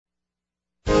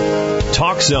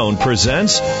Talk Zone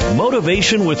presents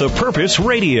Motivation with a Purpose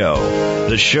Radio,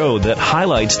 the show that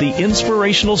highlights the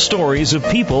inspirational stories of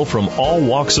people from all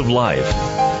walks of life.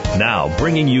 Now,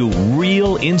 bringing you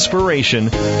real inspiration,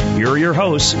 here are your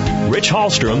hosts, Rich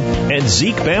Hallstrom and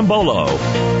Zeke Bambolo.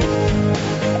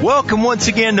 Welcome once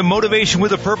again to Motivation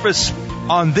with a Purpose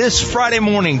on this Friday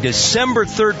morning, December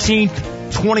 13th,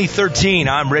 2013.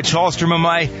 I'm Rich Hallstrom, and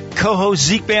my co-host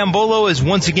Zeke Bambolo is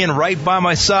once again right by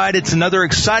my side. It's another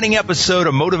exciting episode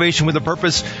of Motivation with a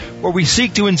Purpose, where we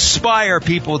seek to inspire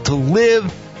people to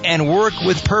live and work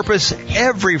with purpose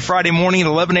every Friday morning at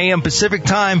 11 a.m. Pacific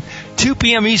Time, 2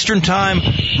 p.m. Eastern Time,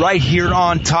 right here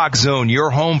on Talk Zone, your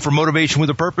home for Motivation with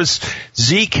a Purpose.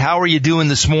 Zeke, how are you doing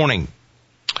this morning?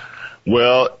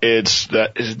 Well, it's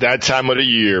that time of the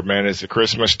year, man. It's the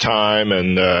Christmas time,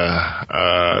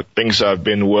 and things have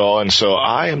been well, and so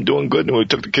I am doing good. And we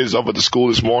took the kids over to school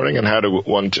this morning and had a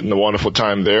wonderful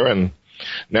time there, and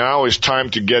now it's time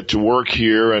to get to work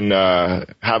here and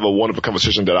have a wonderful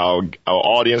conversation that our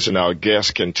audience and our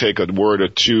guests can take a word or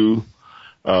two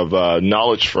of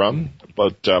knowledge from.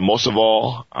 But most of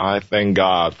all, I thank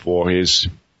God for His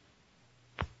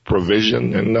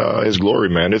provision and His glory,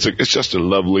 man. It's just a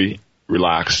lovely,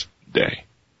 relaxed day.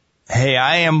 Hey,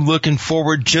 I am looking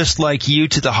forward, just like you,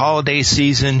 to the holiday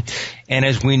season. And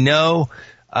as we know,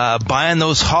 buying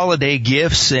those holiday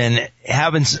gifts and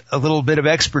having a little bit of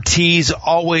expertise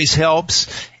always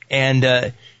helps.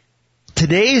 And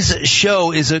today's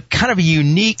show is a kind of a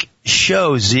unique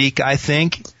show, Zeke, I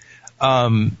think.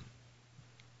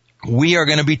 We are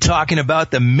going to be talking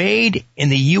about the Made in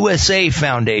the USA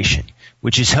Foundation,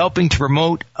 which is helping to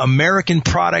promote American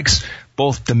products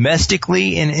both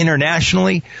domestically and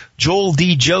internationally. Joel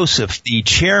D. Joseph, the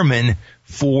chairman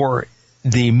for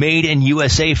the Made in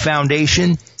USA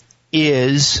Foundation,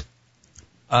 is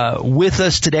with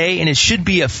us today, and it should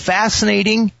be a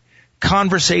fascinating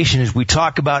conversation as we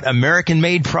talk about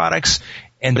American-made products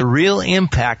and the real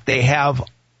impact they have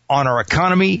on our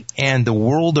economy and the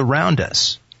world around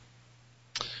us.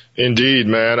 Indeed,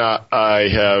 man. I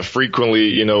have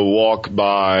frequently, walked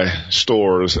by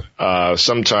stores.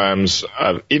 Sometimes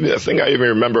I think I even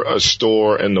remember a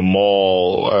store in the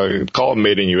mall called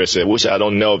Made in USA, which I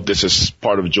don't know if this is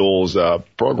part of Joel's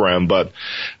program, but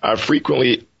I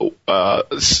frequently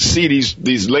see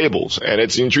these labels, and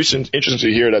it's interesting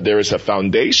to hear that there is a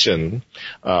foundation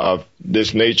of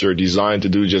this nature designed to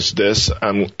do just this.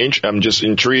 I'm just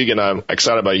intrigued, and I'm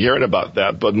excited about hearing about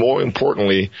that. But more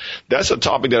importantly, that's a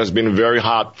topic that has been very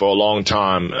hot for a long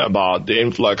time, about the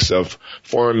influx of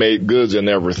foreign-made goods and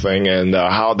everything, and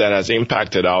how that has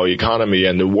impacted our economy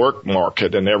and the work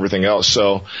market and everything else.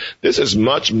 So this is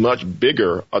much, much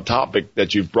bigger a topic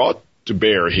that you've brought to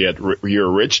bear here,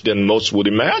 Rich, than most would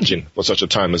imagine for such a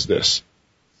time as this.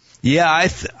 Yeah,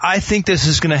 I think this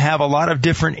is going to have a lot of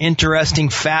different interesting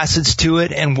facets to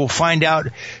it, and we'll find out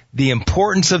the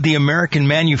importance of the American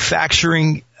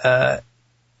manufacturing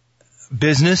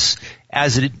business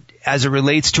as it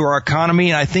relates to our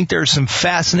economy. And I think there are some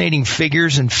fascinating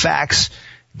figures and facts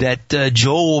that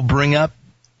Joel will bring up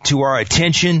to our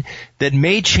attention that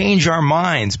may change our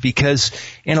minds, because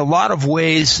in a lot of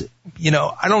ways,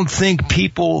 I don't think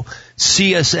people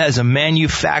see us as a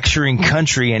manufacturing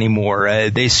country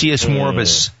anymore. They see us more of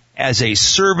as a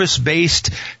service-based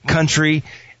country.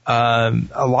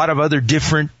 A lot of other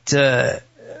different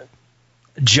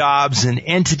jobs and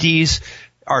entities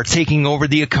are taking over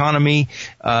the economy.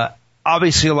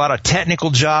 Obviously, a lot of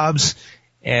technical jobs.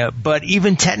 But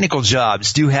even technical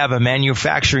jobs do have a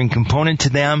manufacturing component to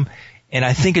them. And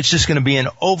I think it's just going to be an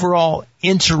overall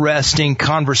interesting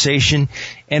conversation.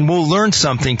 And we'll learn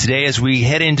something today as we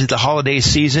head into the holiday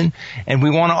season. And we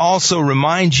want to also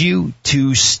remind you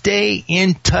to stay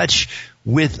in touch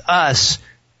with us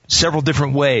several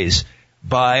different ways.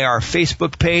 By our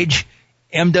Facebook page,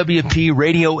 MWP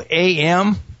Radio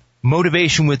AM,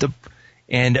 Motivation with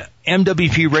and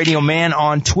MWP Radio Man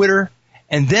on Twitter.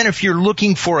 And then if you're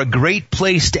looking for a great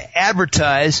place to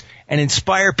advertise and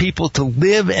inspire people to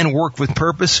live and work with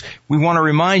purpose, we want to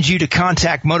remind you to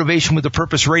contact Motivation with a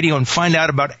Purpose Radio and find out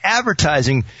about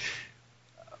advertising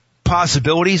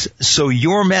possibilities so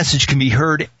your message can be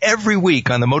heard every week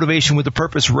on the Motivation with a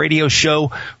Purpose radio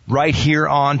show right here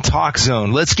on Talk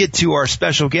Zone. Let's get to our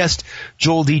special guest,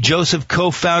 Joel D. Joseph,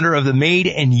 co-founder of the Made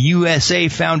in USA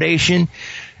Foundation.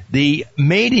 The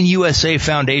Made in USA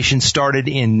Foundation started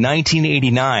in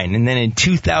 1989, and then in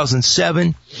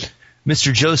 2007,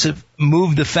 Mr. Joseph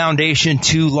moved the foundation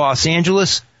to Los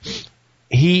Angeles.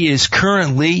 He is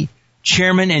currently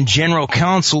chairman and general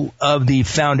counsel of the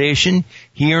foundation.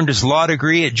 He earned his law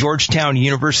degree at Georgetown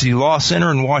University Law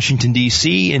Center in Washington,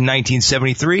 D.C. in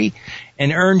 1973,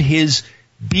 and earned his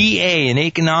BA in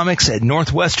economics at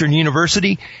Northwestern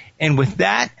University. And with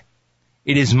that,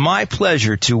 it is my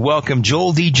pleasure to welcome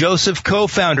Joel D. Joseph,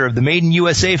 co-founder of the Made in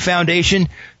USA Foundation,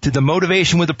 to the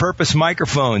Motivation with a Purpose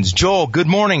microphones. Joel, good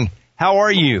morning. How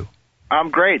are you? I'm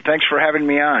great. Thanks for having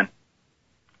me on.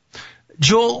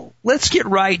 Joel, let's get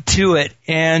right to it,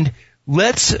 and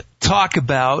let's talk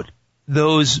about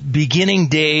those beginning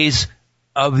days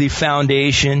of the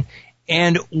foundation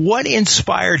and what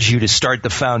inspired you to start the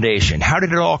foundation. How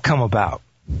did it all come about?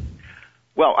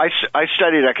 Well, I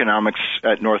studied economics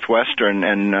at Northwestern,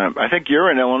 and I think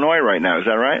you're in Illinois right now. Is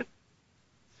that right?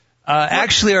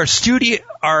 Actually,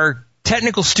 our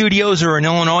technical studios are in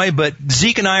Illinois, but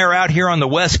Zeke and I are out here on the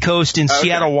West Coast in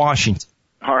Seattle, Washington.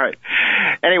 All right.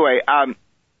 Anyway,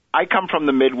 I come from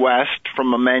the Midwest,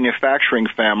 from a manufacturing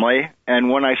family, and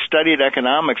when I studied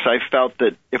economics, I felt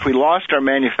that if we lost our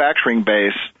manufacturing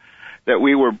base, that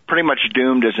we were pretty much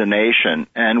doomed as a nation.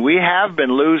 And we have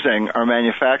been losing our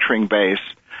manufacturing base,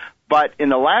 but in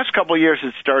the last couple of years,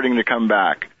 it's starting to come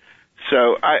back.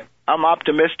 So I'm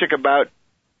optimistic about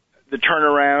the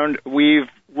turnaround. We've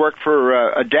worked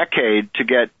for a decade to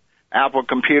get Apple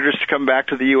computers to come back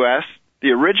to the U.S.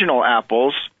 The original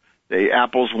Apples, the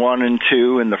Apples 1 and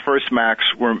 2 and the first Macs,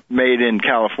 were made in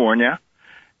California.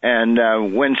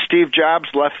 And when Steve Jobs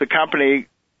left the company,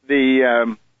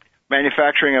 the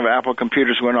manufacturing of Apple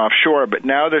computers went offshore, but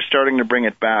now they're starting to bring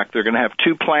it back. They're going to have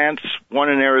 2 plants, one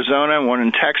in Arizona, one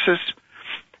in Texas,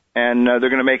 and they're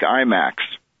going to make iMacs.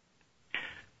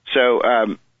 So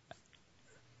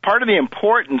part of the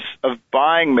importance of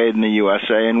buying Made in the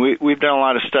USA, and we've done a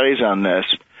lot of studies on this,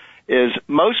 is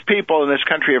most people in this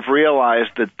country have realized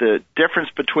that the difference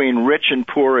between rich and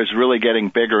poor is really getting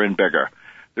bigger and bigger.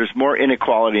 There's more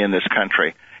inequality in this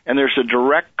country. And there's a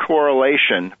direct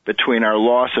correlation between our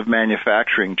loss of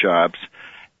manufacturing jobs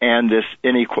and this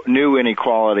new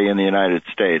inequality in the United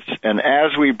States. And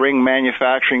as we bring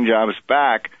manufacturing jobs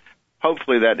back,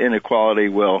 hopefully that inequality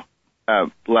will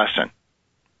lessen.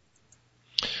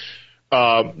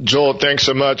 Joel, thanks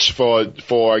so much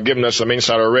for giving us some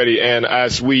insight already. And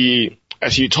as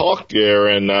you talk there,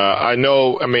 and I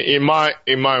know, in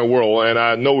my world, and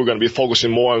I know we're going to be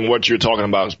focusing more on what you're talking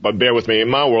about, but bear with me. In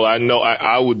my world, I know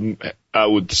I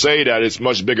would say that it's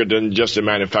much bigger than just the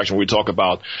manufacturing. We talk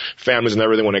about families and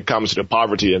everything when it comes to the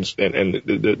poverty and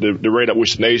the rate at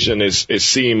which the nation is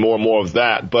seeing more and more of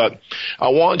that. But I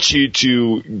want you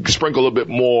to sprinkle a little bit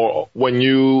more when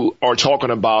you are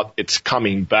talking about it's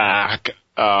coming back.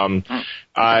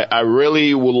 I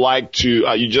really would like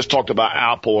to, you just talked about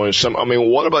Apple and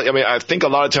I think a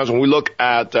lot of times when we look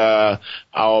at,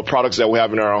 our products that we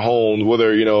have in our home,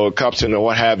 whether, cups and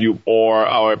what have you, or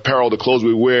our apparel, the clothes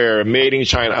we wear, made in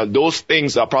China, those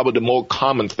things are probably the more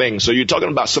common things. So you're talking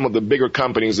about some of the bigger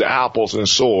companies, the Apples and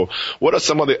so. What are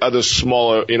some of the other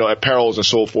smaller, apparels and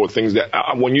so forth, things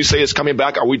that, when you say it's coming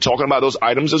back, are we talking about those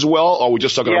items as well, or are we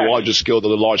just talking on a larger scale to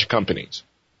the large companies?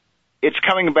 It's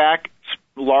coming back,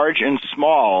 large and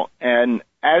small, and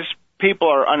as people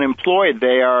are unemployed,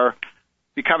 they are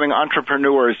becoming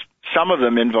entrepreneurs, some of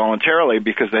them involuntarily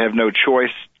because they have no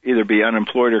choice, either be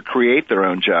unemployed or create their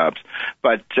own jobs.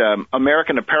 But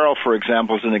American Apparel, for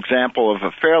example, is an example of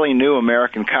a fairly new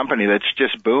American company that's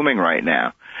just booming right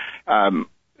now.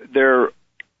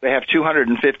 They have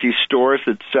 250 stores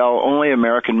that sell only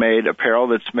American-made apparel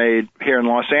that's made here in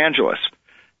Los Angeles,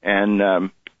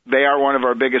 and they are one of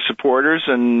our biggest supporters,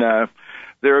 and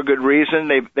they're a good reason.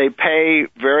 They pay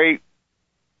very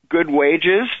good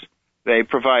wages. They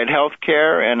provide health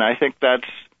care, and I think that's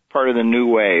part of the new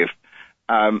wave.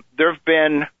 There have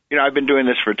been, I've been doing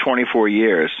this for 24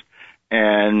 years,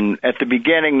 and at the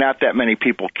beginning, not that many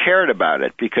people cared about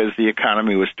it because the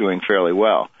economy was doing fairly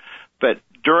well. But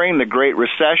during the Great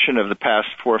Recession of the past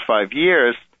 4 or 5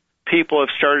 years, people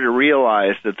have started to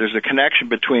realize that there's a connection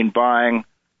between buying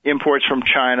imports from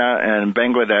China and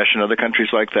Bangladesh and other countries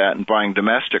like that and buying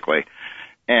domestically.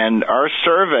 And our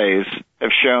surveys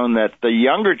have shown that the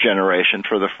younger generation,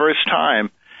 for the first time,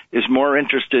 is more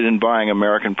interested in buying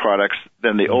American products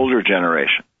than the older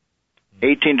generation.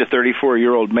 18 to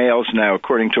 34-year-old males now,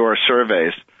 according to our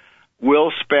surveys,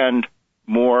 will spend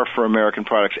more for American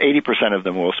products. 80% of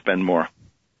them will spend more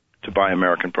to buy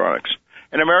American products.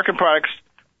 And American products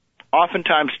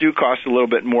oftentimes do cost a little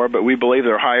bit more, but we believe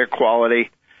they're higher quality.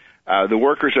 The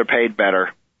workers are paid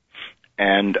better,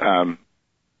 and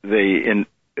the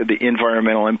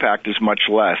environmental impact is much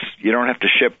less. You don't have to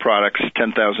ship products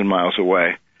 10,000 miles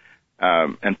away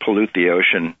and pollute the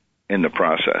ocean in the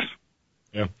process.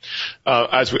 Yeah.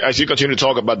 As you continue to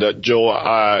talk about that,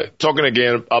 Joel, talking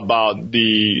again about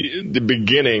the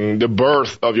beginning, the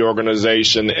birth of your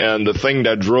organization and the thing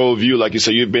that drove you, like you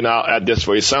said, you've been out at this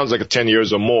for, it sounds like 10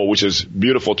 years or more, which is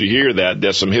beautiful to hear that.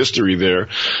 There's some history there.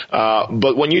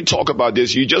 But when you talk about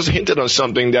this, you just hinted on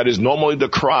something that is normally the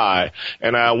cry.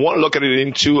 And I want to look at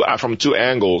it from two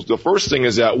angles. The first thing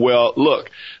is that, well,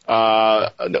 look,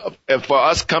 for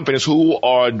us companies who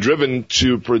are driven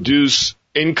to produce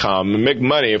income, make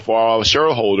money for our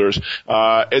shareholders,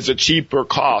 it's a cheaper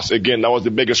cost. Again, that was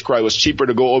the biggest cry. It was cheaper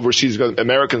to go overseas because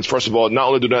Americans, first of all, not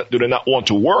only do they not want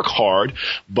to work hard,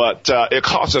 but it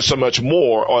costs us so much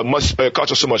more, or it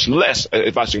costs us so much less,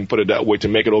 if I can put it that way, to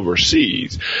make it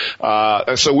overseas.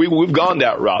 And so we've gone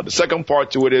that route. The second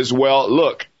part to it is, well,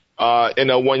 look,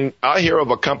 when I hear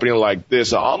of a company like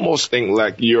this, I almost think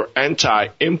like you're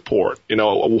anti-import.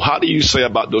 How do you say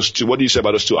about those two? What do you say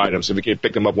about those two items? If you can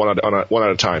pick them up one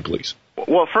at a time, please.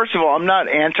 Well, first of all, I'm not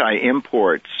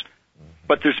anti-imports,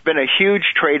 but there's been a huge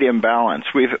trade imbalance.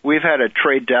 We've had a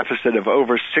trade deficit of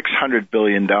over $600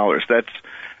 billion. That's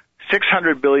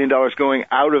 $600 billion going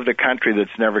out of the country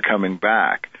that's never coming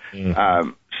back. Mm-hmm.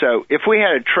 So if we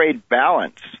had a trade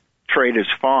balance, trade is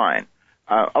fine.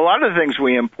 A lot of the things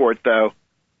we import, though,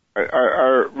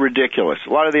 are ridiculous. A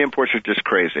lot of the imports are just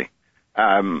crazy.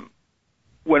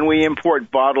 When we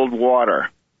import bottled water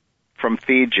from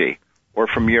Fiji or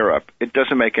from Europe, it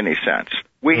doesn't make any sense.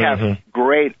 We have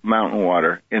great mountain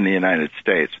water in the United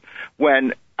States.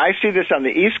 When I see this on the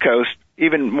East Coast,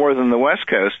 even more than the West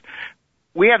Coast,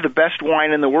 we have the best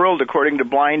wine in the world according to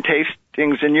blind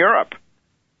tastings in Europe.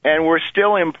 And we're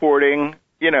still importing,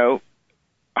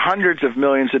 hundreds of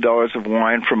millions of dollars of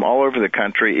wine from all over the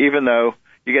country, even though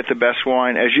you get the best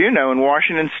wine. As you know, in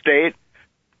Washington State,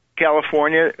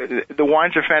 California, the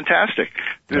wines are fantastic.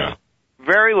 There's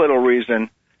very little reason,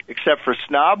 except for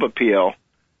snob appeal,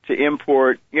 to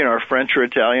import, French or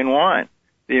Italian wine.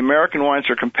 The American wines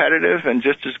are competitive and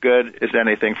just as good as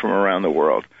anything from around the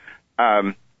world.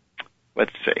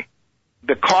 Let's see.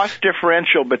 The cost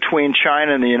differential between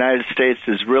China and the United States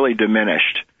is really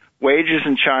diminished. Wages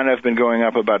in China have been going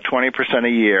up about 20% a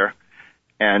year,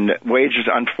 and wages,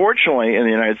 unfortunately, in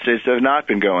the United States have not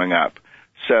been going up.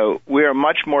 So we are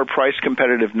much more price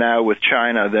competitive now with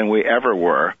China than we ever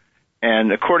were.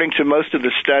 And according to most of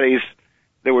the studies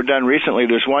that were done recently,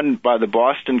 there's one by the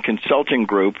Boston Consulting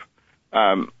Group,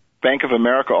 Bank of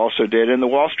America also did, and the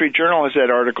Wall Street Journal has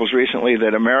had articles recently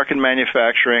that American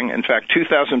manufacturing, in fact,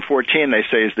 2014, they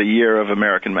say, is the year of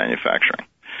American manufacturing.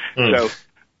 So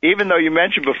even though you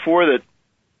mentioned before that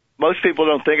most people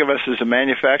don't think of us as a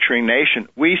manufacturing nation,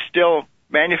 we still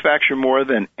manufacture more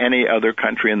than any other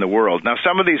country in the world. Now,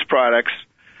 some of these products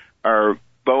are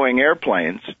Boeing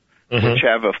airplanes, which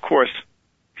have, of course,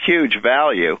 huge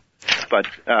value, but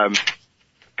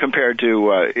compared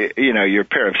to, your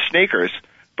pair of sneakers,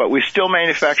 but we still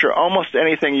manufacture almost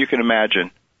anything you can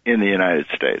imagine in the United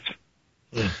States.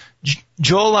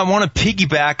 Joel, I want to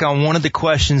piggyback on one of the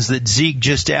questions that Zeke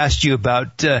just asked you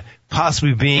about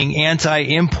possibly being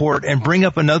anti-import and bring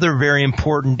up another very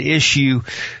important issue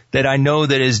that I know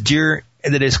that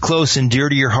is close and dear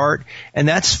to your heart, and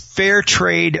that's fair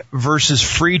trade versus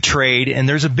free trade, and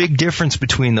there's a big difference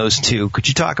between those two. Could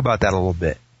you talk about that a little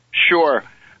bit? Sure.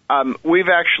 We've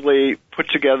actually put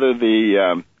together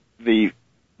the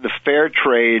Fair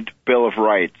Trade Bill of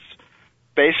Rights.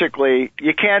 Basically,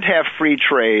 you can't have free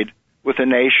trade with a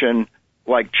nation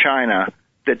like China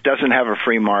that doesn't have a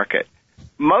free market.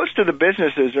 Most of the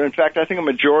businesses, or in fact, I think a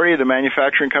majority of the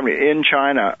manufacturing companies in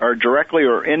China are directly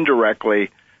or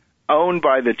indirectly owned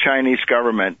by the Chinese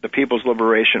government, the People's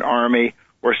Liberation Army,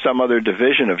 or some other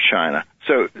division of China.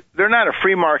 So they're not a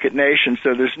free market nation,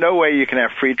 so there's no way you can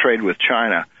have free trade with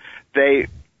China. They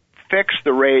fix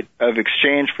the rate of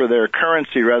exchange for their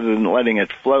currency rather than letting it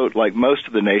float like most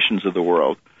of the nations of the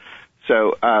world.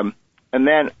 So, and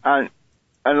then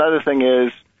another thing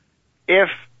is, if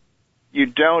you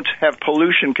don't have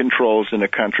pollution controls in a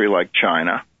country like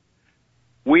China,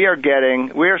 we are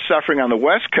suffering on the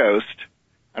West Coast.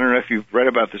 I don't know if you've read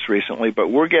about this recently, but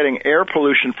we're getting air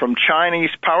pollution from Chinese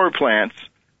power plants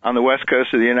on the West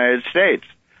Coast of the United States.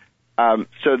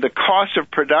 So the costs of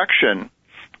production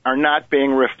are not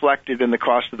being reflected in the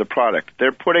cost of the product.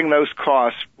 They're putting those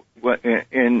costs,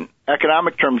 in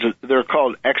economic terms, they're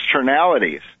called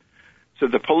externalities. So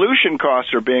the pollution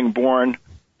costs are being borne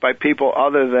by people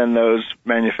other than those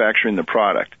manufacturing the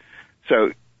product.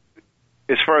 So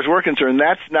as far as we're concerned,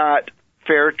 that's not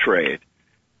fair trade.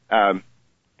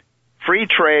 Free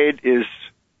trade is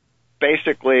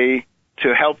basically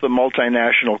to help the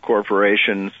multinational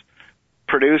corporations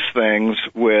produce things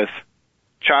with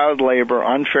child labor,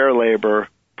 unfair labor,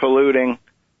 polluting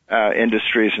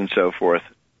industries, and so forth.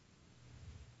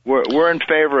 We're in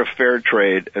favor of fair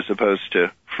trade as opposed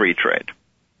to free trade.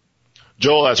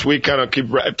 Joel, as we kind of keep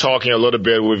talking a little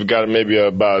bit, we've got maybe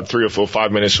about 3 or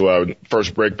 5 minutes to our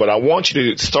first break, but I want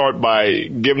you to start by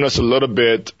giving us a little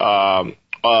bit of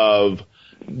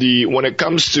when it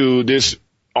comes to this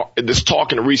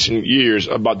talk in recent years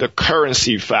about the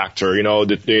currency factor,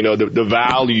 the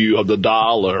value of the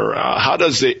dollar. How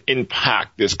does it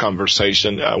impact this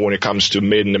conversation when it comes to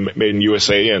made in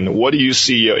USA, and what do you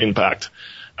see your impact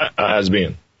as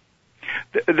being?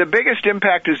 The biggest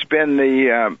impact has been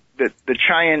the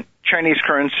Chinese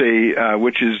currency,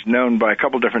 which is known by a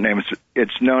couple different names.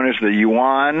 It's known as the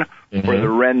yuan or the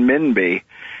renminbi.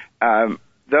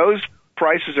 Those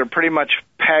prices are pretty much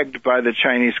pegged by the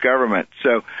Chinese government.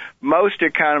 So most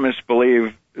economists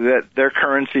believe that their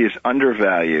currency is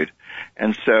undervalued.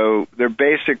 And so they're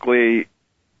basically,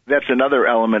 that's another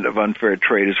element of unfair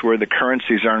trade, is where the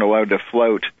currencies aren't allowed to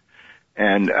float.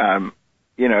 And,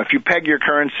 if you peg your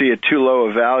currency at too low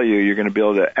a value, you're going to be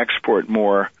able to export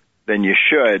more than you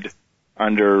should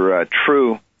under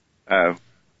true,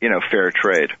 fair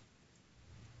trade.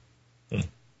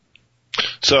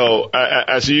 So,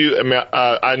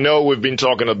 I know we've been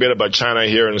talking a bit about China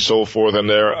here and so forth, and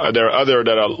there are other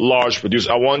that are large producers.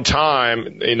 At one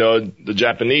time, the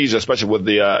Japanese, especially with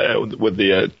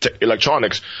the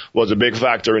electronics, was a big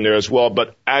factor in there as well.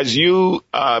 But as you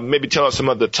maybe tell us some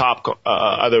of the top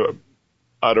other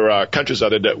countries out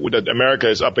there that America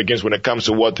is up against when it comes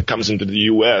to what comes into the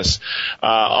U.S.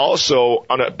 Also,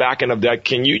 on the back end of that,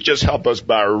 can you just help us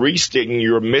by restating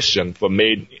your mission for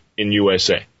Made in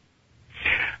USA?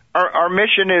 Our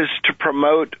mission is to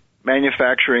promote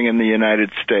manufacturing in the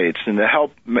United States and to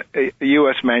help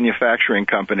U.S. manufacturing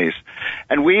companies.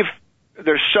 And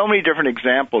there's so many different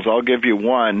examples. I'll give you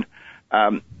one.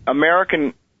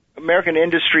 American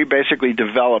industry basically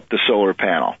developed the solar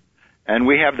panel. And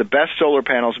we have the best solar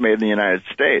panels made in the United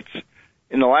States.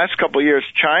 In the last couple of years,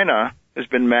 China has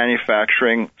been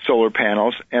manufacturing solar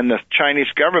panels, and the Chinese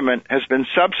government has been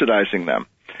subsidizing them.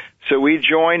 So we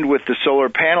joined with the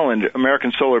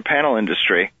American solar panel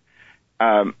industry,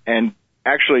 and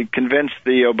actually convinced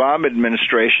the Obama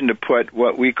administration to put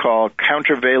what we call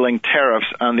countervailing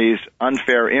tariffs on these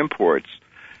unfair imports.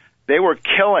 They were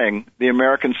killing the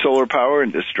American solar power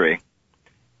industry,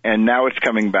 and now it's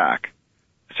coming back.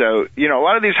 So, a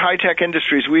lot of these high-tech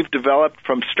industries we've developed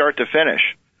from start to finish.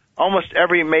 Almost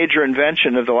every major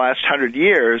invention of the last 100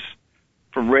 years,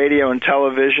 from radio and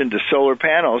television to solar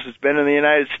panels, has been in the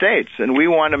United States. And we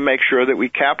want to make sure that we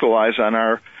capitalize on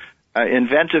our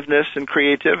inventiveness and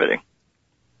creativity.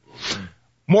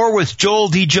 More with Joel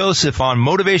D. Joseph on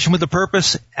Motivation with a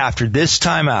Purpose after this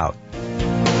time out.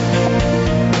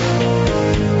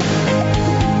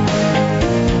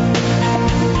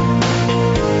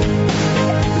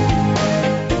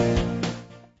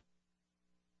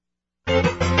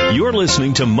 You're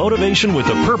listening to Motivation with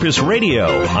a Purpose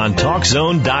Radio on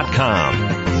TalkZone.com.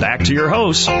 Back to your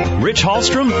hosts, Rich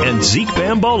Hallstrom and Zeke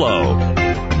Bambolo.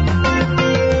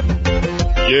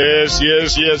 Yes.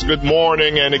 Good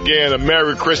morning. And again, a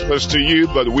Merry Christmas to you.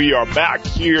 But we are back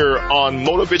here on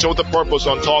Motivation with a Purpose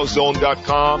on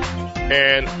TalkZone.com.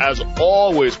 And as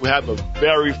always, we have a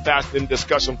very fascinating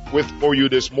discussion for you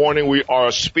this morning. We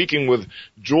are speaking with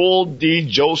Joel D.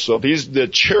 Joseph. He's the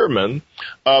chairman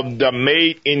of the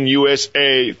Made in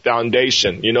USA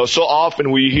Foundation. So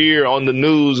often we hear on the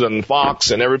news and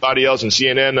Fox and everybody else and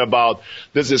CNN about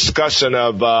this discussion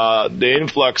of the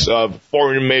influx of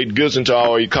foreign-made goods into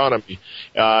our economy,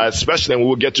 especially, and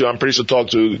we'll get to, I'm pretty sure, talk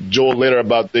to Joel later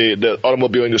about the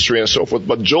automobile industry and so forth.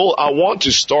 But Joel, I want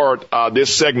to start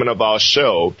this segment of our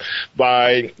show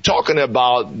by talking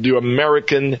about the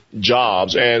American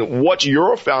jobs and what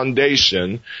your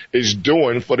foundation is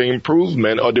doing for the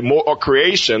improvement or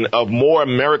creation of more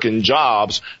American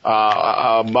jobs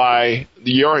by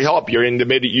your help here in the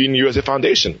Made in USA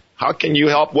Foundation. How can you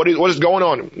help? What is going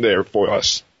on there for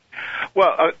us?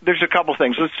 Well, there's a couple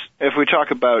things. If we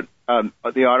talk about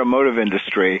the automotive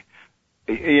industry,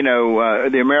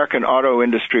 the American auto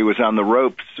industry was on the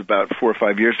ropes about 4 or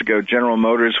 5 years ago. General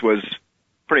Motors was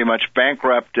pretty much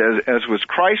bankrupt, as was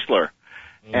Chrysler.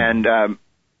 And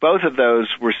both of those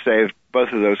were saved.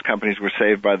 Both of those companies were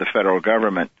saved by the federal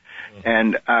government.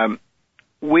 And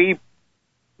we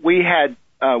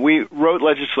wrote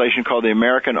legislation called the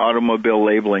American Automobile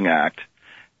Labeling Act.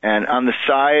 And on the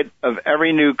side of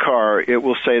every new car, it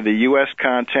will say the U.S.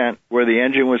 content, where the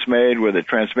engine was made, where the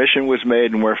transmission was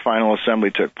made, and where final assembly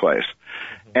took place.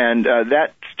 And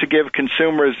that's to give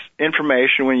consumers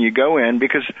information when you go in,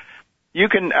 because you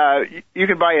can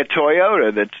buy a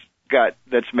Toyota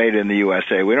that's made in the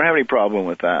USA. We don't have any problem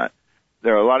with that.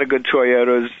 There are a lot of good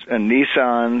Toyotas and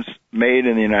Nissans made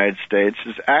in the United States,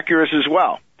 as Acuras as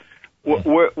well.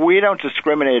 We don't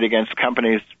discriminate against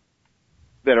companies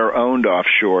that are owned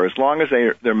offshore as long as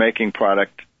they're making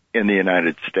product in the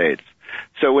United States.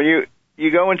 So when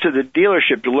you go into the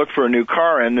dealership to look for a new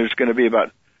car, and there's going to be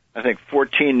about, I think,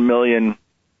 14 million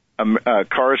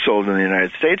cars sold in the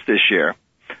United States this year,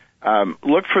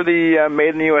 look for the Made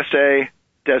in the USA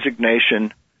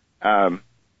designation.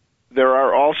 There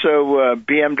are also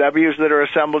BMWs that are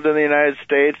assembled in the United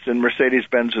States and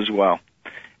Mercedes-Benz as well.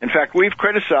 In fact, we've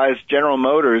criticized General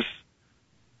Motors,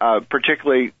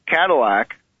 particularly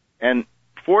Cadillac and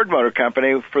Ford Motor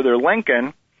Company, for their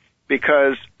Lincoln,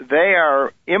 because they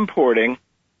are importing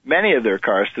many of their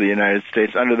cars to the United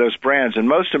States under those brands. And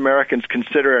most Americans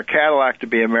consider a Cadillac to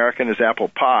be American as apple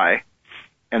pie,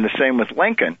 and the same with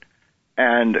Lincoln.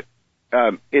 And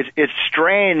it's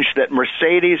strange that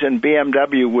Mercedes and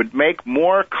BMW would make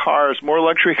more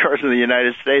luxury cars in the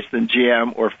United States than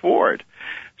GM or Ford.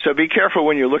 So be careful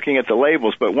when you're looking at the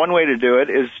labels. But one way to do it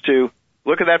is to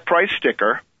look at that price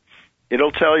sticker.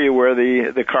 It'll tell you where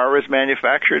the car is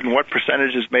manufactured and what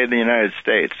percentage is made in the United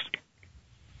States.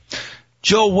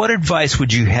 Joel, what advice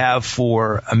would you have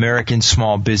for American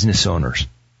small business owners?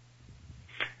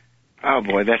 Oh,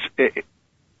 boy,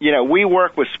 we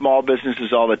work with small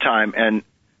businesses all the time, and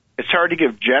it's hard to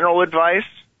give general advice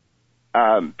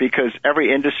because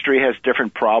every industry has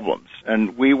different problems,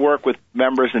 and we work with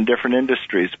members in different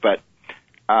industries. But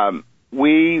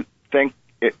we think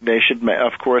they should,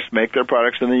 of course, make their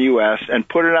products in the U.S. and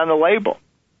put it on the label.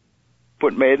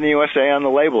 Put Made in the USA on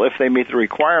the label if they meet the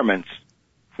requirements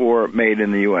for Made in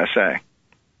the USA.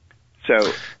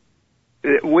 So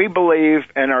we believe,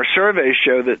 and our surveys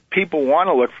show, that people want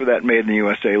to look for that Made in the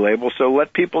USA label, so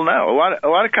let people know. A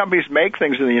lot of companies make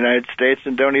things in the United States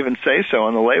and don't even say so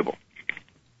on the label.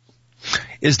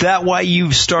 Is that why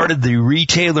you've started the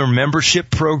retailer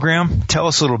membership program? Tell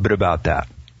us a little bit about that.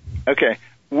 Okay.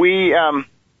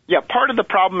 Part of the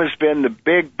problem has been the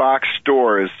big box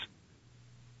stores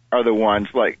are the ones,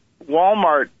 like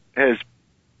Walmart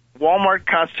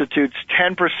constitutes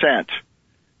 10%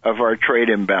 of our trade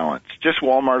imbalance, just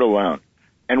Walmart alone.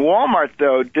 And Walmart,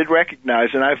 though, did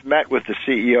recognize, and I've met with the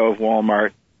CEO of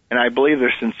Walmart, and I believe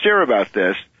they're sincere about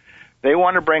this, they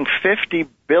want to bring $50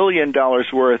 billion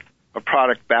worth of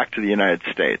product back to the United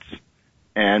States.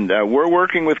 And we're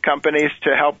working with companies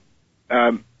to help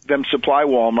them supply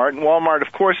Walmart. And Walmart,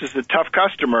 of course, is a tough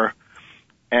customer.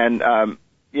 And,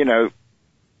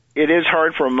 it is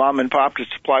hard for a mom and pop to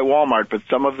supply Walmart, but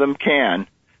some of them can.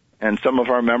 And some of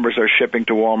our members are shipping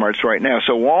to Walmarts right now.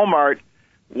 So Walmart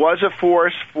was a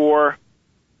force for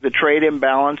the trade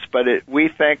imbalance, but we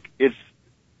think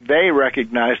they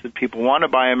recognize that people want to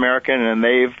buy American, and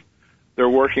they're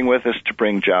working with us to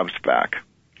bring jobs back.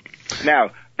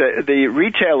 Now, the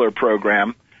retailer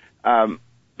program,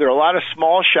 there are a lot of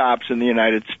small shops in the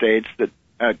United States that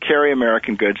carry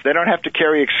American goods. They don't have to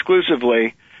carry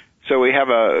exclusively, so we have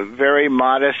a very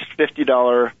modest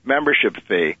 $50 membership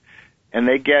fee. And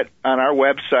they get on our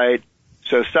website,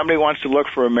 so if somebody wants to look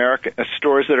for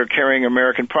stores that are carrying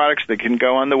American products, they can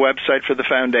go on the website for the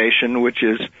foundation, which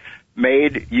is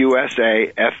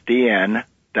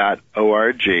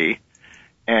madeusafdn.org,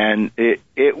 and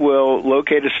it will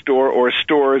locate a store or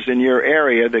stores in your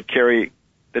area that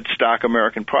stock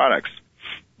American products.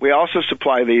 We also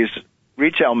supply these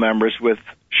retail members with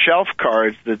shelf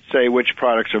cards that say which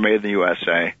products are made in the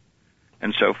USA,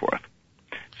 and so forth.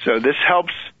 So this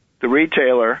helps the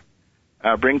retailer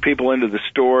bring people into the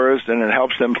stores, and it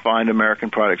helps them find American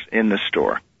products in the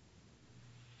store.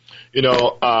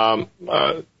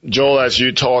 Joel, as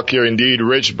you talk here, indeed,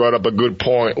 Rich brought up a good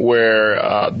point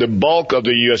where the bulk of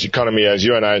the U.S. economy, as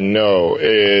you and I know,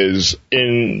 is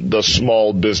in the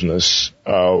small business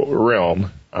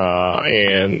realm,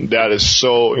 and that is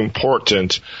so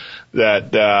important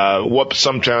that what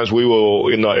sometimes we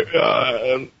will,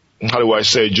 how do I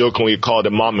say, jokingly call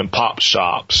the mom and pop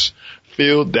shops,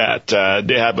 feel that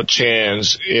they have a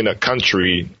chance in a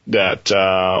country that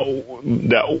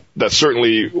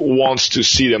certainly wants to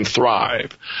see them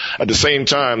thrive. At the same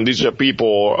time, these are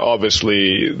people,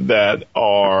 obviously, that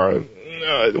are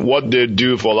what they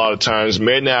do for a lot of times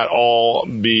may not all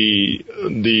be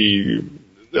the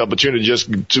opportunity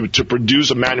just to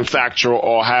produce a manufacturer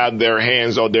or have their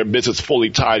hands or their business fully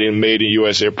tied in Made in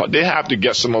USA. They have to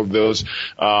get some of those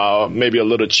maybe a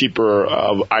little cheaper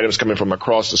items coming from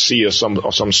across the sea of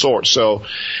some sort. So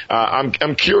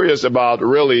I'm curious about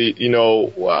really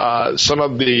some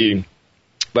of the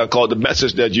but called the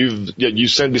message that you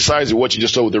send besides what you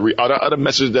just told, other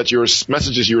messages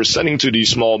you're sending to these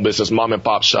small business mom and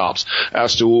pop shops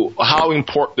as to how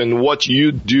important what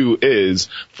you do is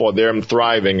for them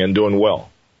thriving and doing well?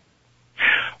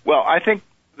 Well, I think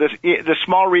the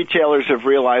small retailers have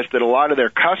realized that a lot of their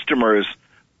customers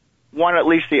want at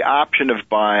least the option of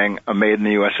buying a made in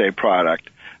the USA product.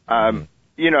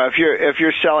 If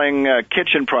you're selling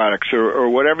kitchen products or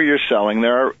whatever you're selling,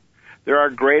 there are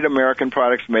great American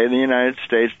products made in the United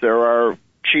States. There are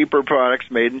cheaper products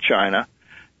made in China.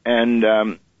 And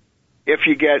if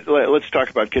you get, let's talk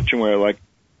about kitchenware like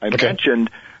I mentioned,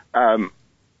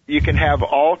 you can have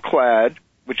All-Clad,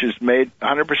 which is made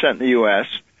 100% in the U.S.,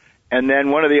 and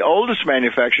then one of the oldest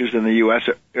manufacturers in the U.S.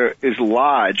 is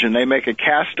Lodge, and they make a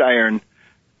cast iron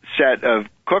set of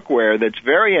cookware that's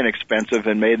very inexpensive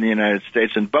and made in the United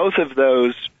States. And both of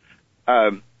those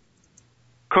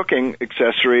cooking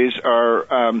accessories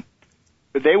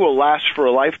they will last for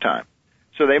a lifetime.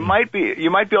 So you might be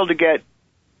able to get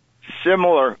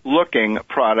similar looking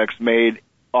products made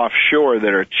offshore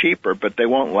that are cheaper, but they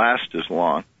won't last as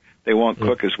long. They won't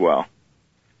cook as well.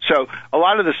 So a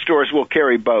lot of the stores will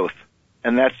carry both,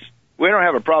 and we don't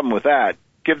have a problem with that.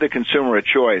 Give the consumer a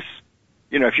choice.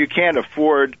 If you can't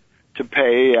afford to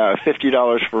pay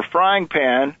 $50 for a frying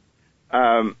pan,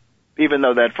 even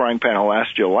though that frying pan will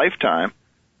last you a lifetime,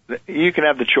 you can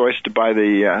have the choice to buy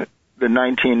the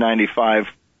 $19.95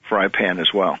 fry pan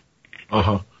as well.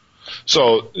 Uh-huh.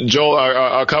 So,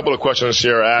 Joel, a couple of questions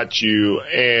here at you.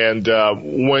 And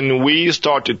when we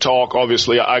start to talk,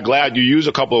 obviously, I'm glad you use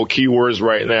a couple of keywords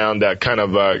right now that kind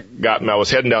of got me. I was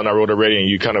heading down that road already, and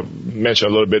you kind of mentioned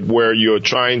a little bit where you're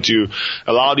trying to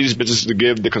allow these businesses to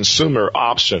give the consumer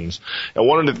options. And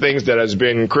one of the things that has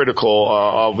been critical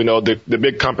of, the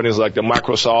big companies like the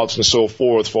Microsofts and so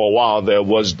forth for a while, there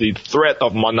was the threat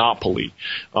of monopoly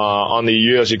on the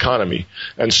U.S. economy.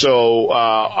 And so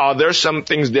are there some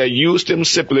things that use them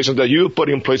stipulations that you put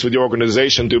in place with your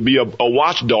organization to be a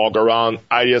watchdog around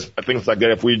ideas, things like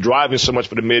that? If we're driving so much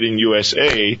for the made in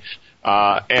USA,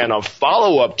 and a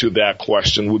follow-up to that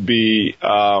question would be,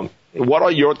 what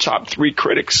are your top three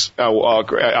critics? Are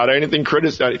there anything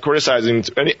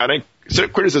criticisms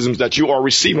that you are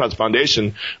receiving as a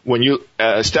foundation when you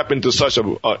step into such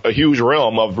a huge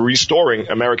realm of restoring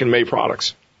American-made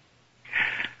products?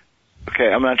 Okay,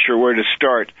 I'm not sure where to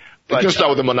start. But just start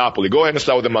with the monopoly. Go ahead and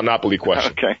start with the monopoly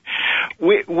question. Okay.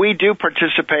 We do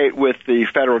participate with the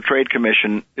Federal Trade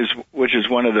Commission, which is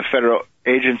one of the federal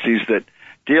agencies that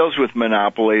deals with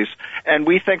monopolies, and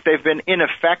we think they've been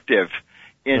ineffective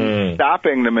in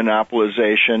stopping the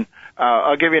monopolization.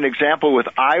 I'll give you an example with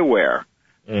eyewear.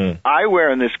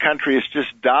 Eyewear in this country is just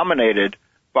dominated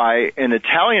by an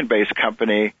Italian-based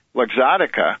company,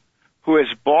 Luxottica, who has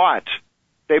bought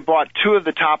two of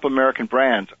the top American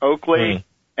brands, Oakley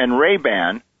and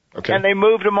Ray-Ban, and they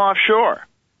moved them offshore.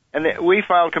 And we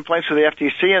filed complaints with the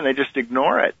FTC, and they just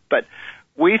ignore it. But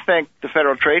we think the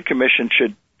Federal Trade Commission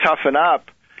should toughen up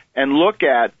and look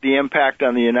at the impact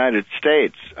on the United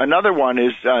States. Another one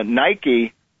is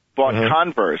Nike bought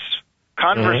Converse.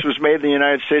 Converse was made in the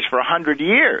United States for 100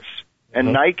 years,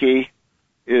 and Nike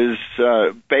is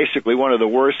basically one of the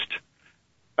worst.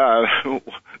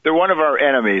 They're one of our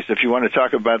enemies, if you want to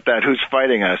talk about that, who's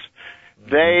fighting us.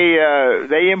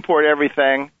 They import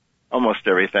everything, almost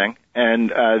everything, and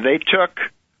they took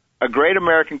a great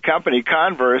American company,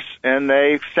 Converse, and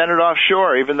they sent it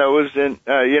offshore, even though it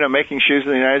was making shoes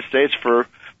in the United States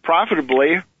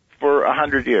profitably for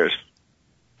 100 years.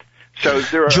 So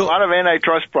there are a lot of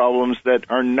antitrust problems that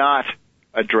are not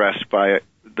addressed by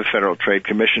the Federal Trade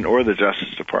Commission or the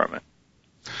Justice Department.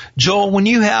 Joel, when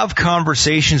you have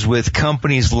conversations with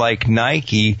companies like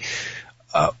Nike,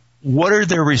 what is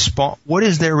their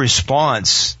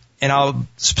response? And I'll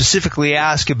specifically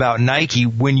ask about Nike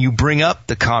when you bring up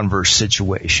the Converse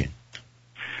situation.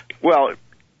 Well,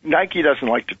 Nike doesn't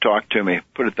like to talk to me,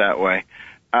 put it that way.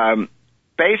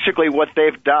 Basically, what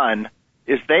they've done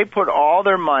is they put all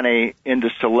their money into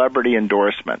celebrity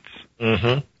endorsements.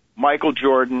 Michael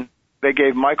Jordan, they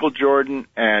gave Michael Jordan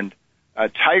and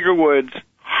Tiger Woods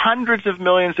hundreds of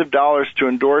millions of dollars to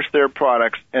endorse their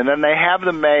products, and then they have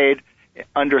them made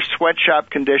under sweatshop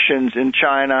conditions in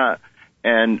China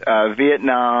and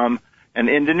Vietnam and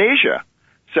Indonesia.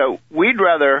 So we'd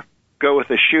rather go with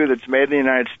a shoe that's made in the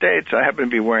United States. I happen to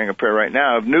be wearing a pair right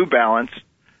now of New Balance.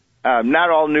 Not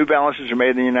all New Balances are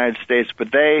made in the United States, but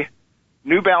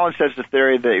New Balance has the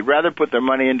theory they'd rather put their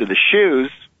money into the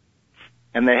shoes,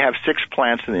 and they have 6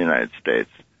 plants in the United States.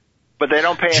 But they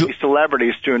don't pay any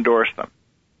celebrities to endorse them.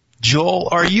 Joel,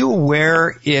 are you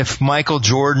aware if Michael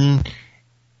Jordan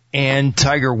and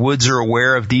Tiger Woods are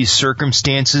aware of these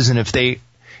circumstances? And if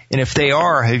they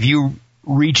are, have you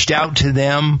reached out to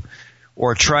them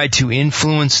or tried to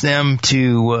influence them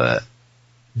to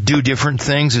do different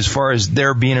things as far as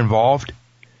their being involved?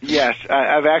 Yes,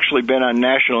 I've actually been on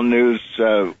national news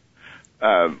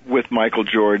with Michael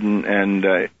Jordan, and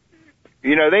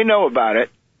they know about it,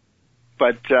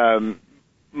 but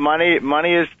money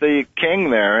is the king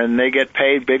there, and they get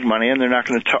paid big money, and they're not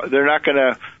going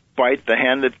to bite the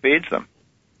hand that feeds them.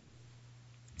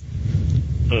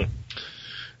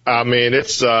 I mean,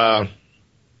 it's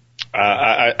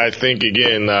I think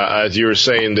again, as you were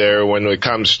saying there, when it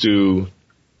comes to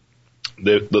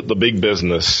the big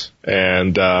business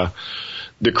and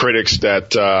the critics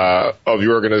that of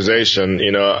your organization,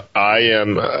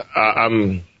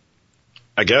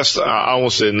 I guess I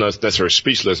won't say necessarily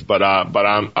speechless, but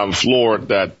I'm floored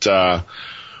that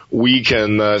we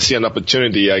can see an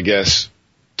opportunity, I guess,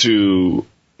 to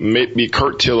maybe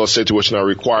curtail a situation that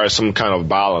requires some kind of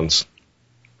balance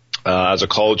as a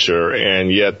culture,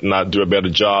 and yet not do a better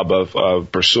job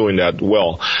of pursuing that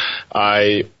well.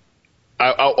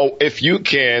 If you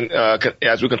can,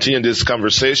 as we continue this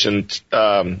conversation,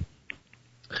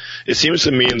 it seems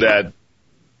to me that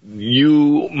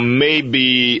you may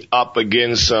be up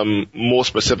against some more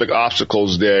specific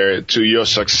obstacles there to your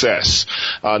success,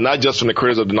 not just from the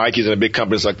critics of the Nikes and the big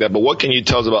companies like that, but what can you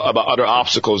tell us about other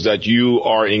obstacles that you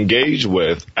are engaged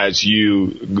with as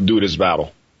you do this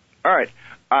battle? All right.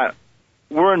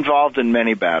 We're involved in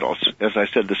many battles, as I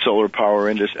said, the solar power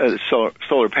industry,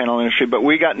 solar panel industry, but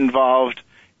we got involved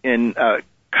in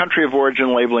country of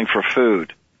origin labeling for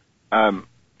food.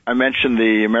 I mentioned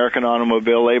the American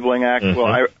Automobile Labeling Act. Mm-hmm.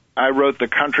 Well, I wrote the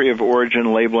Country of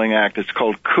Origin Labeling Act. It's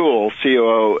called COOL,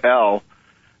 C-O-O-L,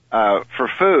 for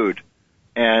food.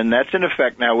 And that's in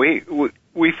effect now. We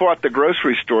fought the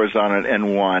grocery stores on it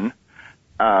and won.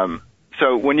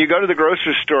 So when you go to the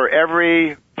grocery store,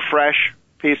 every fresh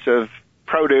piece of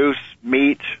produce,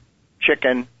 meat,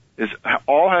 chicken,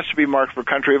 all has to be marked for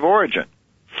country of origin.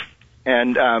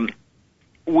 And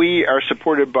we are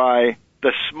supported by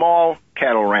the small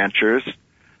cattle ranchers.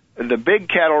 The big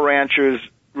cattle ranchers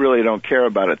really don't care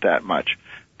about it that much.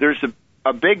 There's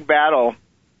a big battle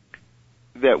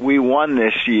that we won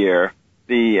this year.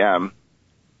 The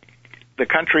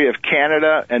country of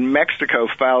Canada and Mexico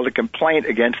filed a complaint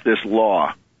against this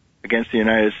law, against the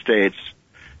United States,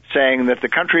 saying that the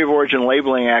Country of Origin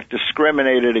Labeling Act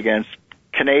discriminated against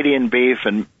Canadian beef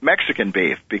and Mexican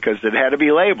beef because it had to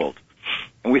be labeled.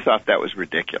 And we thought that was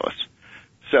ridiculous.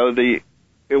 So it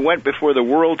went before the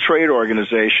World Trade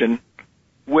Organization,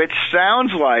 which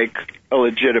sounds like a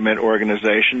legitimate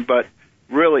organization, but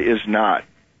really is not.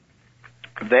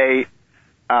 They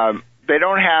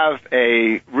don't have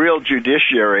a real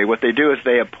judiciary. What they do is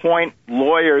they appoint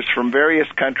lawyers from various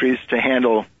countries to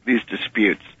handle these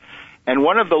disputes. And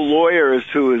one of the lawyers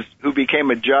who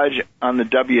became a judge on the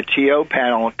WTO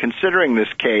panel considering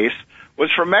this case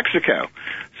was from Mexico.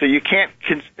 So you can't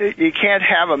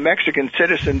have a Mexican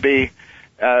citizen be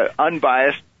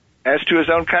unbiased as to his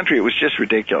own country. It was just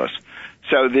ridiculous.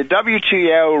 So the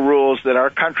WTO rules that our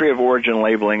Country of Origin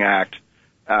Labeling Act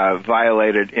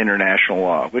violated international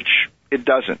law, which it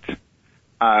doesn't.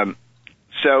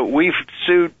 So we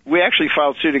actually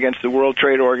filed suit against the World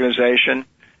Trade Organization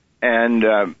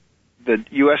and the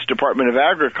U.S. Department of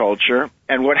Agriculture.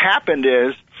 And what happened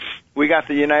is we got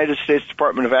the United States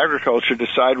Department of Agriculture to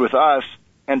side with us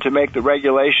and to make the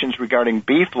regulations regarding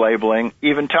beef labeling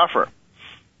even tougher.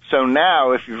 So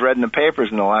now, if you've read in the papers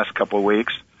in the last couple of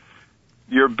weeks,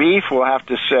 your beef will have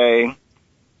to say,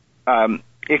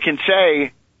 it can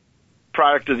say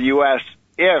product of the U.S.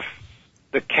 if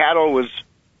the cattle was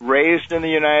raised in the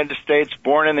United States,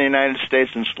 born in the United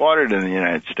States, and slaughtered in the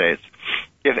United States.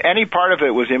 If any part of it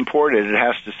was imported, it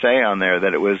has to say on there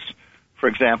that it was, for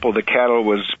example, the cattle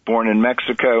was born in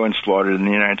Mexico and slaughtered in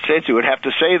the United States. It would have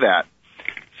to say that.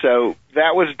 So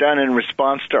that was done in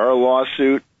response to our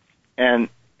lawsuit and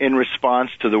in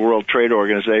response to the World Trade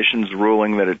Organization's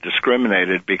ruling that it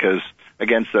discriminated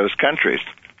against those countries.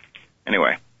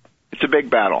 Anyway, it's a big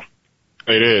battle.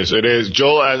 It is.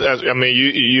 Joel,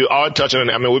 you are touching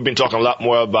on, we've been talking a lot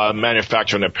more about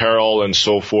manufacturing apparel and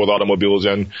so forth, automobiles,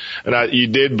 and you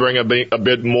did bring a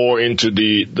bit more into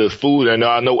the food. And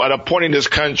I know at a point in this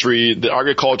country, the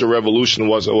agricultural revolution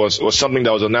was something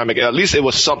that was dynamic. At least it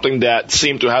was something that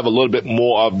seemed to have a little bit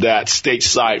more of that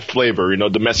stateside flavor,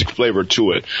 domestic flavor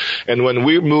to it. And when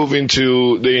we move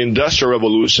into the industrial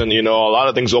revolution, a lot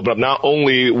of things open up. Not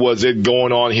only was it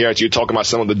going on here, as you're talking about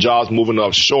some of the jobs moving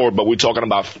offshore, but we talk talking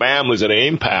about families and the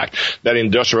impact that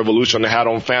industrial revolution had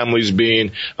on families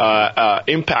being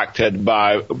impacted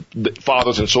by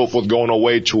fathers and so forth going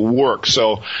away to work.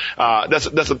 So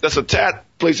that's a tad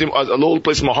place, a little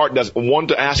place in my heart that want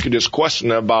to ask you this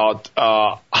question about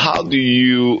how do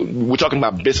you, we're talking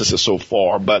about businesses so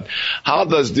far, but how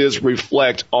does this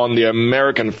reflect on the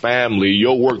American family,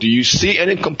 your work? Do you see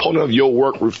any component of your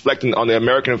work reflecting on the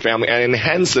American family and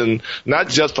enhancing, not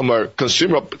just from a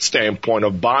consumer standpoint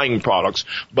of buying products,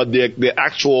 but the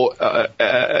actual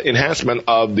enhancement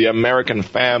of the American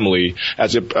family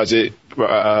as it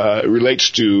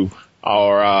relates to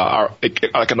our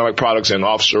economic products and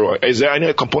offshore? Is there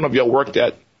any component of your work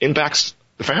that impacts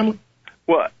the family?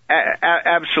 Well,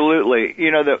 absolutely.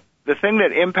 You know, the thing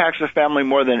that impacts the family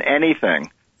more than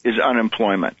anything is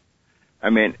unemployment. I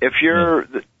mean, if you're,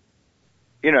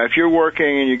 if you're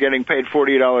working and you're getting paid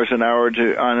 $40 an hour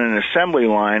on an assembly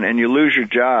line and you lose your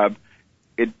job,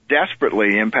 it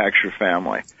desperately impacts your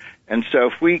family. And so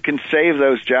if we can save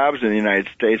those jobs in the United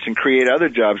States and create other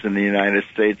jobs in the United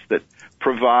States that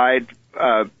provide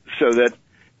so that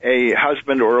a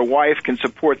husband or a wife can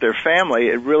support their family,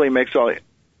 it really makes all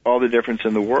the difference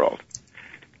in the world.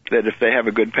 That if they have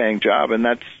a good paying job, and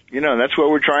that's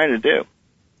what we're trying to do.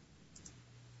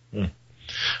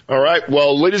 All right.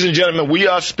 Well, ladies and gentlemen, we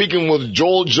are speaking with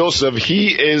Joel Joseph. He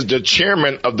is the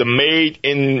chairman of the Made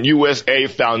in USA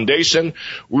Foundation.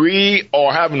 We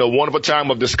are having a wonderful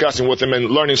time of discussing with him and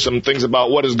learning some things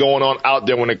about what is going on out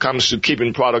there when it comes to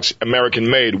keeping products American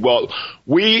made. Well,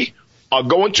 we are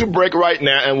going to break right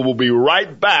now, and we'll be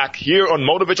right back here on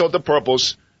Motivation with a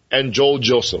Purpose and Joel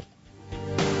Joseph.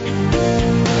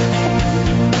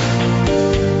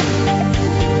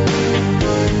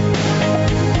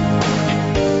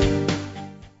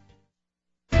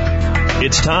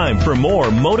 It's time for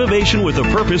more Motivation with a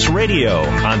Purpose Radio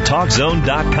on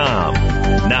TalkZone.com.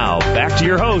 Now, back to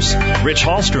your hosts, Rich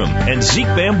Hallstrom and Zeke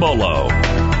Bambolo.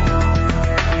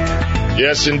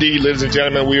 Yes, indeed, ladies and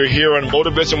gentlemen, we are here on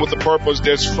Motivation with a Purpose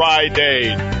this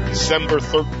Friday, December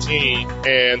 13th,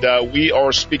 and we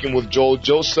are speaking with Joel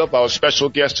Joseph, our special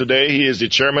guest today. He is the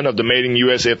chairman of the Made in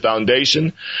USA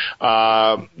Foundation.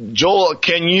 Joel,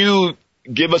 can you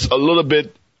give us a little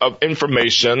bit of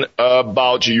information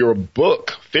about your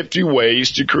book, 50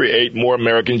 Ways to Create More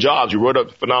American Jobs? You wrote a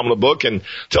phenomenal book, and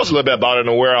tell us a little bit about it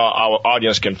and where our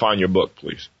audience can find your book,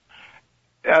 please.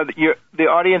 The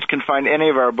audience can find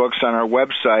any of our books on our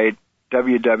website,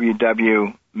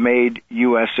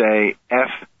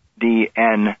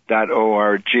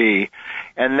 www.madeusafdn.org.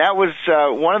 And that was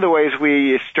one of the ways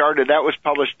we started. That was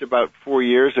published about 4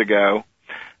 years ago.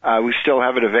 We still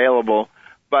have it available.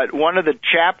 But one of the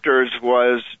chapters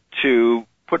was to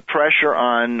put pressure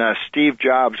on Steve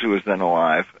Jobs, who was then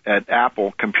alive, at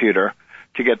Apple Computer,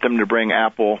 to get them to bring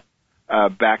Apple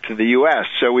back to the U.S.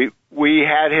 So we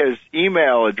had his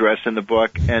email address in the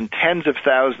book, and tens of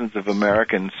thousands of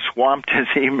Americans swamped his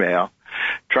email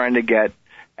trying to get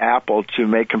Apple to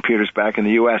make computers back in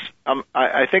the U.S.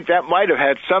 I think that might have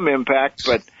had some impact,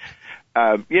 but,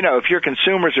 if your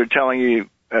consumers are telling you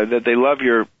that they love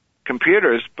your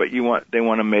computers, but they want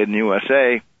them made in the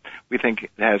USA, we think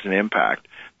it has an impact.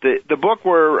 The book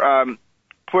we're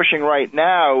pushing right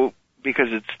now,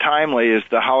 because it's timely, is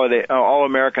the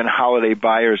All-American Holiday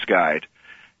Buyer's Guide.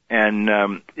 And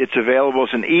it's available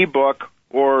as an e-book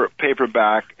or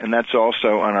paperback, and that's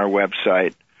also on our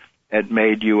website at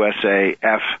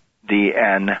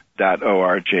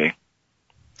madeusafdn.org.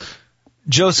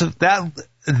 Joseph,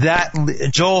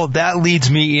 Joel, that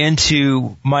leads me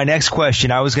into my next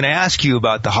question. I was going to ask you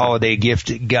about the holiday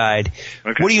gift guide.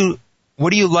 Okay.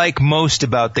 What do you like most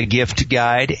about the gift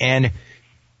guide, and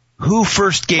who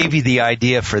first gave you the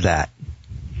idea for that?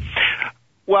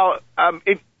 Well,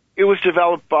 it was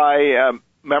developed by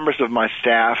members of my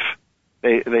staff.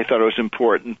 They thought it was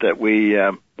important that we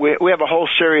have a whole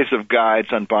series of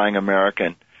guides on buying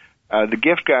American. The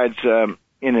gift guide's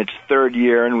in its third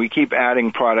year, and we keep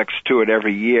adding products to it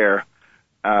every year.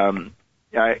 And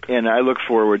I look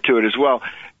forward to it as well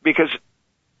because,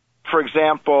 for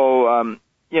example,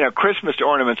 Christmas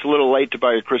ornaments, a little late to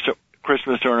buy your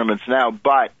Christmas ornaments now,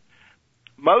 but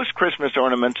most Christmas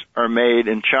ornaments are made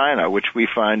in China, which we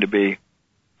find to be,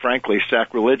 frankly,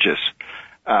 sacrilegious.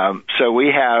 So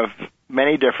we have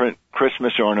many different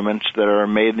Christmas ornaments that are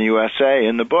made in the USA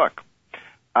in the book.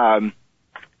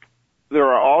 There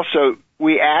are also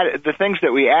the things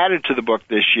that we added to the book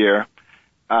this year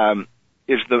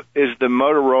is the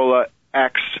Motorola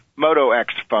Moto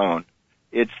X phone.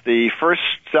 It's the first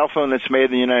cell phone that's made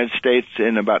in the United States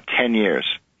in about 10 years.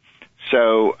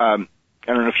 So I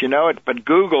don't know if you know it, but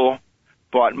Google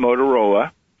bought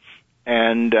Motorola,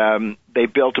 and they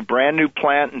built a brand new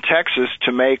plant in Texas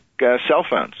to make cell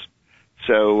phones.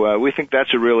 So we think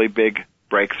that's a really big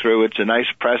breakthrough. It's a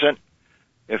nice present.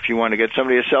 If you want to get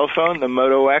somebody a cell phone, the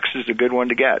Moto X is a good one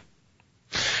to get.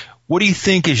 What do you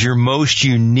think is your most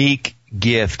unique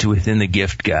gift within the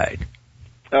gift guide?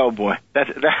 Oh boy, that's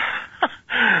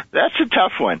a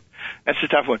tough one. That's a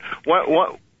tough one.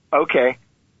 Okay,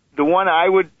 the one I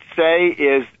would say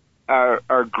is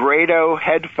our Grado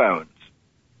headphones.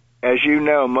 As you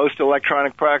know, most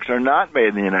electronic products are not made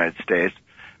in the United States.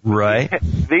 Right.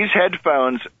 These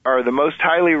headphones are the most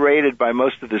highly rated by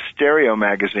most of the stereo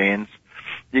magazines.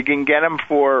 You can get them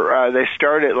for, they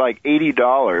start at like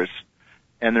 $80,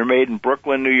 and they're made in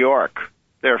Brooklyn, New York.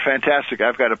 They're fantastic.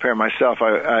 I've got a pair myself.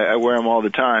 I wear them all the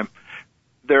time.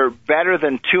 They're better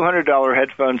than $200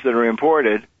 headphones that are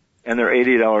imported, and they're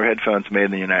 $80 headphones made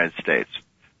in the United States.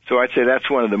 So I'd say that's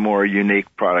one of the more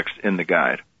unique products in the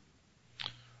guide.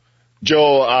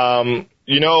 Joel,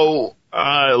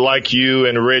 like you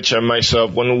and Rich and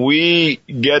myself, when we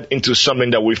get into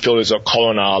something that we feel is a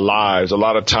call in our lives, a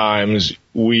lot of times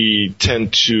we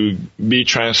tend to be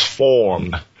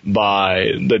transformed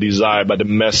by the desire, by the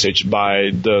message,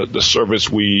 by the service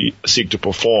we seek to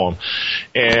perform.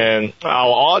 And our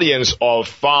audience are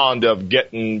fond of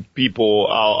getting people,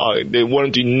 they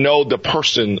want to know the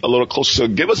person a little closer. So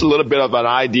give us a little bit of an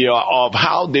idea of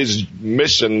how this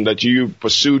mission that you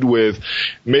pursued with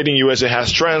Made in USA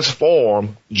has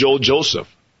transformed Joel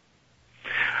Joseph.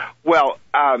 Well,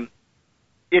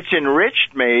 it's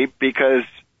enriched me because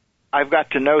I've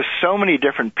got to know so many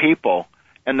different people,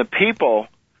 and the people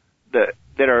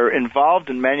that are involved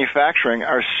in manufacturing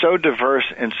are so diverse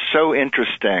and so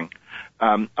interesting.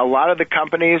 A lot of the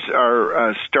companies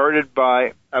are started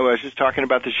by, I was just talking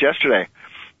about this yesterday,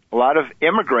 a lot of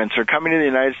immigrants are coming to the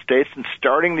United States and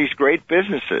starting these great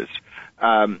businesses.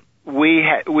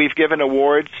 We've given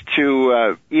awards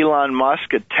to Elon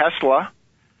Musk at Tesla,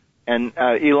 and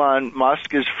Elon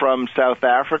Musk is from South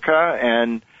Africa,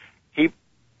 and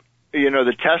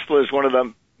the Tesla is one of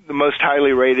the most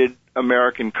highly rated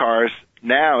American cars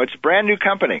now. It's a brand new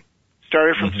company,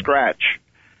 started from scratch.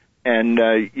 And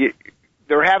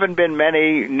there haven't been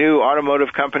many new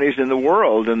automotive companies in the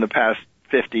world in the past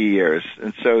 50 years.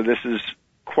 And so this is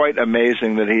quite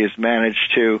amazing that he has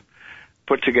managed to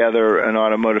put together an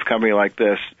automotive company like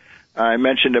this. I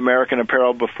mentioned American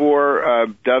Apparel before.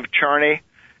 Dove Charney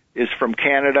is from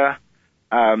Canada.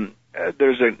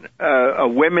 There's a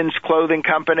women's clothing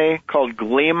company called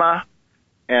Glima,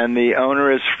 and the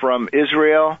owner is from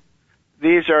Israel.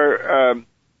 These are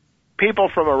people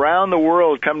from around the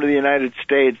world come to the United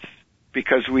States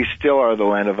because we still are the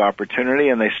land of opportunity,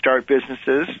 and they start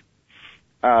businesses.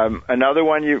 Another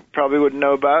one you probably wouldn't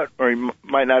know about, or you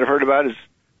might not have heard about, is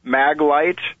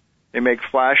Maglite. They make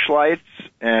flashlights,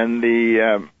 and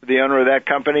the owner of that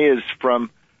company is from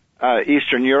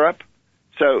Eastern Europe.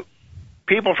 So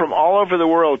people from all over the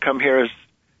world come here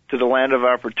to the land of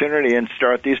opportunity and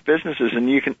start these businesses, and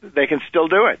they can still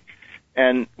do it.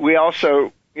 And we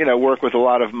also, work with a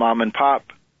lot of mom and pop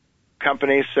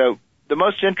companies. So the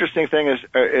most interesting thing is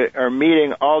are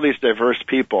meeting all these diverse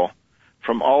people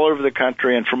from all over the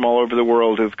country and from all over the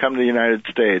world who've come to the United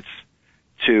States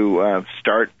to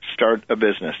start a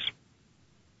business.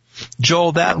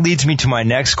 Joel, that leads me to my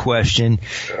next question.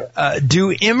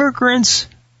 Do immigrants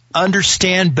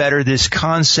understand better this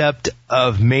concept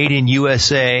of made in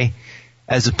USA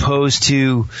as opposed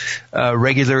to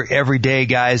regular everyday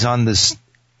guys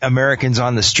Americans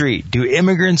on the street? Do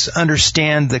immigrants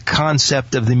understand the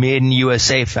concept of the Made in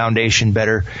USA Foundation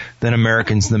better than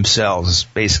Americans themselves? Is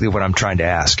basically what I'm trying to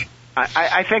ask.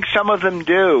 I think some of them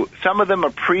do. Some of them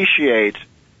appreciate,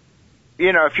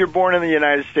 if you're born in the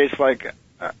United States like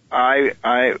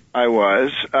I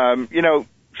was,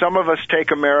 some of us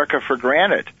take America for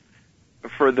granted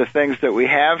for the things that we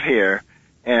have here.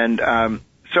 And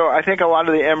so I think a lot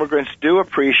of the immigrants do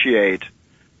appreciate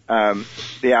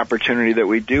the opportunity that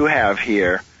we do have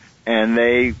here, and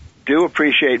they do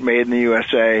appreciate Made in the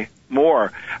USA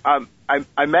more.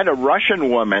 I met a Russian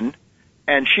woman,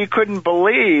 and she couldn't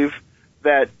believe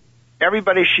that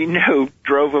everybody she knew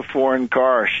drove a foreign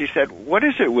car. She said, "What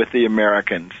is it with the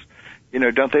Americans?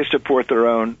 Don't they support their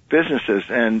own businesses?"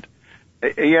 And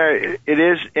it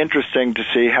is interesting to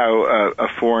see how a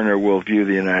foreigner will view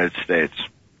the United States.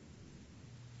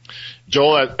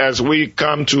 Joel, as we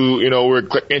come to, we're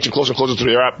inching closer and closer to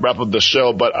the wrap of the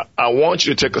show, but I want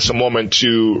you to take us a moment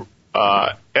to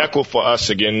echo for us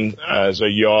again as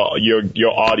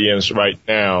your audience right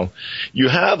now. You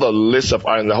have a list of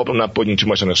items. I hope I'm not putting too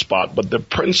much on the spot, but the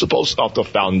principles of the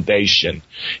foundation.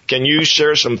 Can you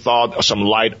share some thought or some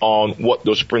light on what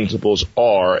those principles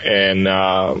are, and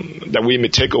that we may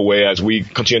take away as we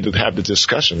continue to have the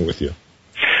discussion with you?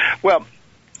 Well,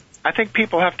 I think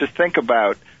people have to think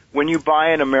about when you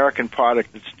buy an American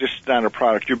product, it's just not a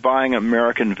product. You're buying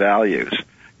American values.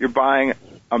 You're buying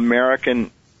American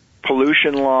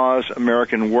pollution laws,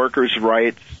 American workers'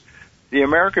 rights. The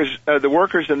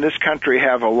workers in this country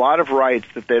have a lot of rights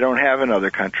that they don't have in other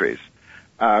countries.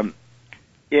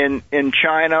 In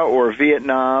China or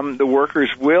Vietnam, the workers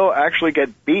will actually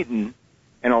get beaten,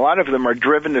 and a lot of them are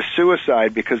driven to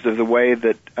suicide because of the way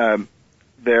that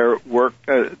their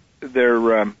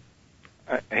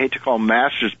I hate to call them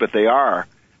masters, but they are.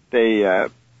 The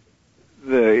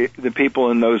people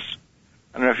in those,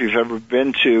 I don't know if you've ever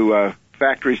been to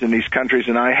factories in these countries,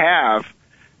 and I have,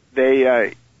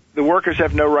 the workers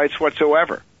have no rights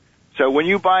whatsoever. So when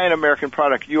you buy an American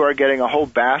product, you are getting a whole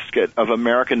basket of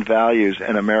American values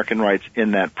and American rights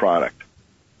in that product.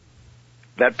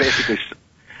 That basically,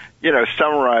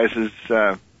 summarizes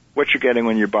what you're getting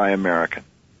when you buy American.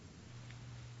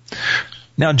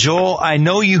 Now, Joel, I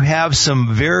know you have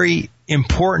some very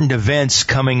important events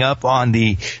coming up on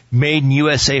the Made in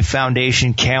USA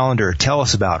Foundation calendar. Tell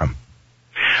us about them.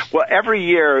 Well, every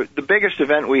year, the biggest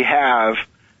event we have,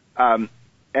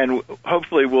 and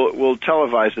hopefully we'll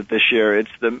televise it this year,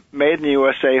 it's the Made in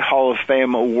USA Hall of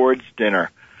Fame Awards Dinner.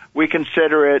 We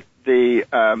consider it the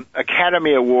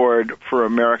Academy Award for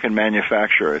American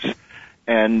manufacturers.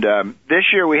 And this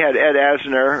year we had Ed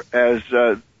Asner as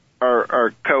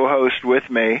our co-host with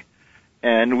me,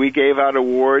 and we gave out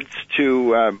awards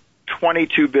to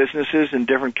 22 businesses in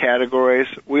different categories.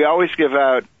 We always give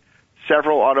out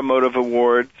several automotive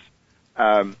awards.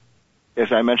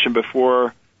 As I mentioned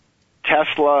before,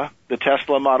 Tesla, the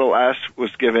Tesla Model S, was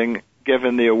given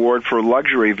the award for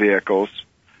luxury vehicles,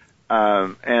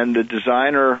 and the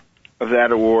designer of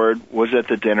that award was at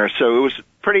the dinner. So it was a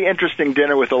pretty interesting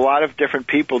dinner with a lot of different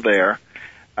people there.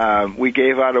 We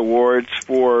gave out awards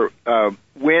for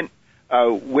wind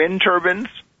turbines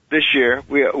this year.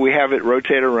 We have it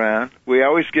rotate around. We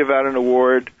always give out an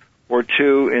award or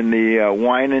two in the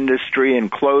wine industry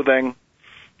and clothing,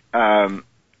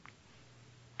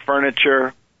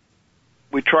 furniture.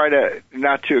 We try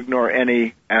not to ignore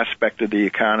any aspect of the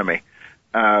economy.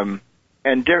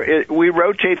 We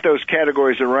rotate those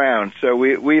categories around. So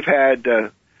we've had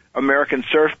American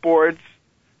surfboards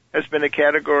has been a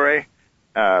category.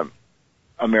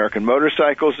 American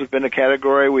motorcycles has been a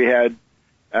category. We had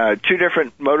two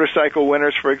different motorcycle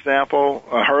winners, for example.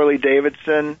 Harley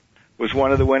Davidson was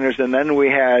one of the winners, and then we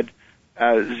had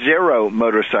Zero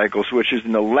motorcycles, which is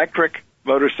an electric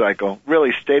motorcycle,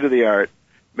 really state-of-the-art,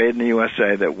 made in the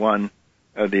USA, that won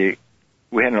we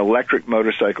had an electric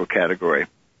motorcycle category.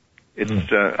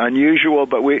 It's unusual,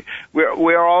 but we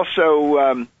are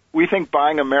also we think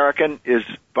buying American is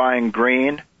buying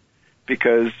green,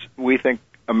 because we think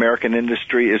American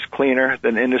industry is cleaner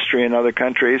than industry in other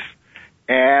countries.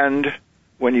 And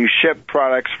when you ship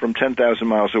products from 10,000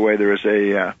 miles away, there is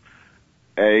a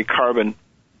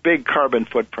big carbon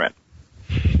footprint.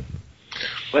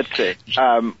 Let's see.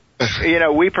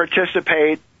 We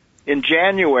participate in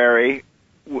January.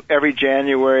 Every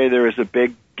January there is a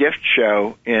big gift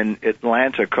show in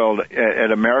Atlanta called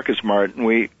at America's Mart, and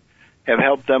we have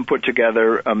helped them put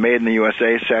together a Made in the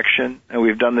USA section, and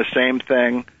we've done the same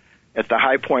thing at the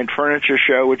High Point Furniture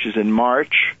Show, which is in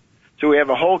March. So we have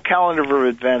a whole calendar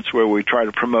of events where we try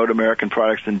to promote American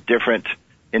products in different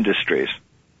industries.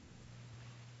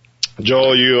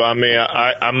 Joel, I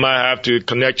might have to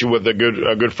connect you with a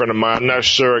good friend of mine. I'm not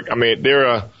sure. They're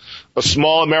a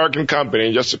small American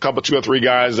company, just a couple, 2 or 3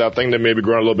 guys. I think they may be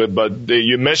growing a little bit, but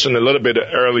you mentioned a little bit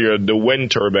earlier the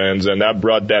wind turbines, and that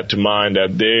brought that to mind,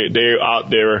 that they're out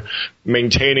there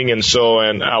maintaining and so,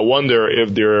 and I wonder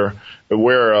if they're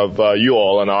aware of you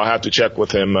all, and I'll have to check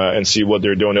with him and see what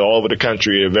they're doing. They're all over the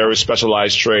country, a very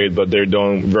specialized trade, but they're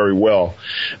doing very well.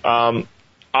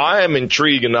 I am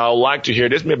intrigued, and I'd like to hear,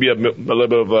 this may be a little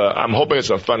bit of I'm hoping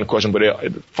it's a fun question, but a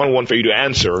fun one for you to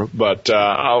answer, but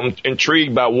I'm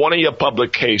intrigued by one of your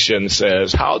publications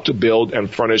says, How to Build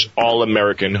and Furnish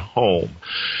All-American Home.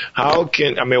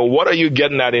 What are you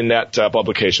getting at in that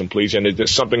publication, please? And is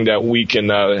this something that we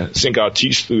can sink our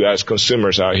teeth through as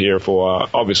consumers out here for,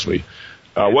 obviously?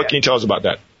 What can you tell us about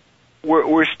that?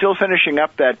 We're still finishing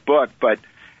up that book, but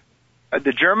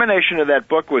the germination of that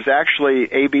book was actually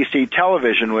ABC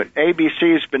television.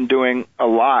 ABC has been doing a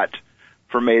lot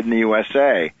for Made in the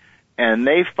USA. and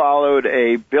they followed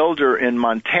a builder in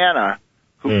Montana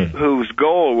whose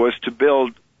goal was to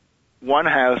build one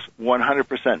house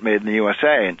 100% made in the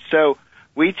USA. And so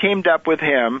we teamed up with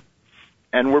him,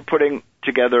 and we're putting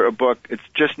together a book. It's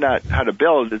just not how to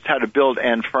build, it's how to build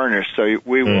and furnish. So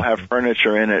we will have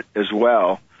furniture in it as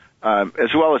well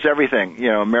as everything,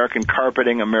 American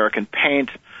carpeting, American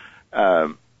paint,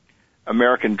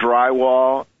 American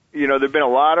drywall. There have been a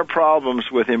lot of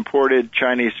problems with imported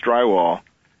Chinese drywall,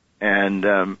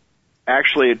 and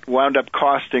actually it wound up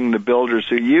costing the builders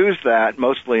who use that,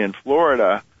 mostly in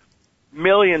Florida,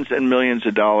 millions and millions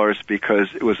of dollars because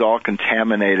it was all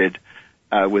contaminated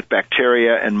with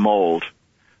bacteria and mold.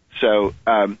 So,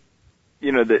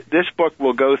 this book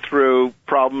will go through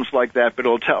problems like that, but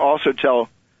it'll also tell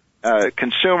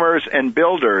consumers and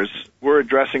builders, we're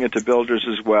addressing it to builders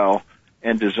as well,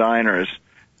 and designers,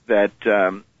 that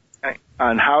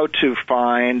on how to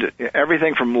find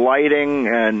everything from lighting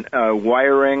and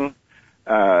wiring,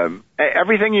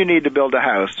 everything you need to build a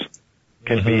house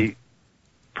can be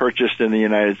purchased in the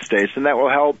United States, and that will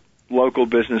help local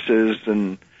businesses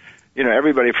and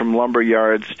everybody from lumber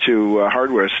yards to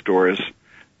hardware stores,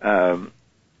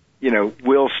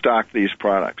 will stock these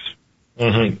products.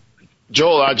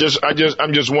 Joel, I'm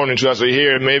just wondering, as I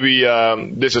hear, maybe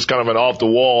this is kind of an off the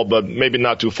wall, but maybe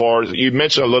not too far. You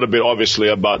mentioned a little bit, obviously,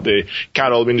 about the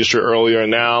cattle industry earlier.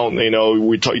 Now,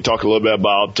 you talk a little bit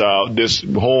about this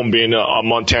home being a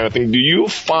Montana thing. Do you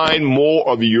find more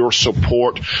of your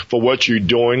support for what you're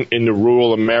doing in the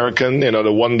rural American,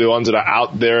 the ones that are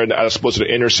out there as opposed to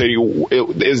the inner city?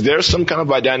 Is there some kind of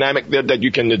a dynamic there that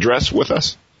you can address with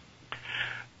us?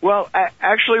 Well,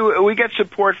 actually, we get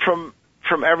support from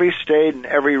every state and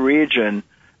every region.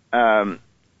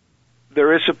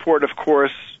 There is support, of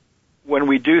course. When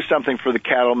we do something for the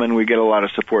cattlemen, we get a lot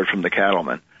of support from the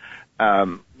cattlemen.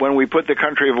 When we put the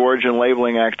Country of Origin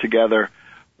Labeling Act together,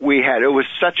 it was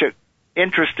such an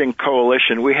interesting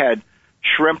coalition. We had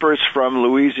shrimpers from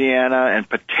Louisiana and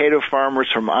potato farmers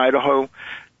from Idaho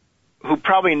who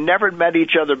probably never met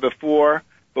each other before,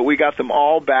 but we got them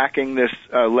all backing this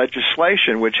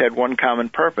legislation, which had one common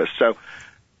purpose. So,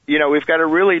 we've got a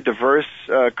really diverse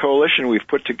coalition we've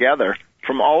put together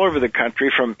from all over the country,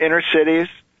 from inner cities.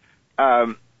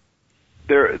 There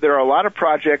are a lot of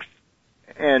projects,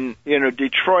 and,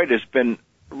 Detroit has been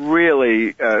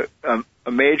really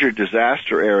a major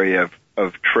disaster area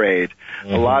of trade.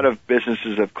 A lot of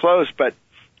businesses have closed, but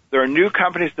there are new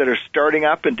companies that are starting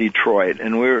up in Detroit,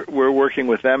 and we're working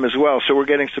with them as well. So we're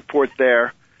getting support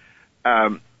there.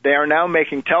 They are now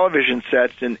making television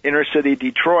sets in inner city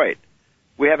Detroit.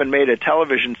 We haven't made a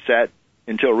television set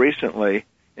until recently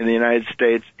in the United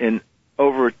States in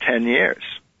over 10 years.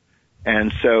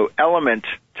 And so Element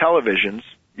televisions,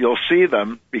 you'll see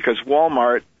them because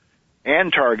Walmart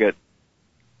and Target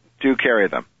do carry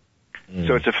them.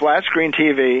 So it's a flat screen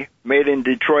TV made in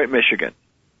Detroit, Michigan.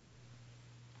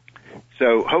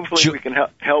 So hopefully we can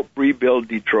help rebuild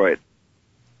Detroit.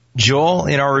 Joel,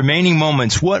 in our remaining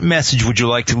moments, what message would you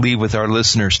like to leave with our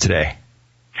listeners today?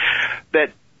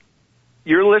 That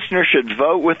your listeners should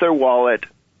vote with their wallet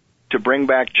to bring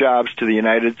back jobs to the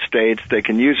United States. They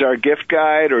can use our gift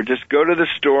guide or just go to the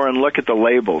store and look at the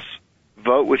labels.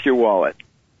 Vote with your wallet.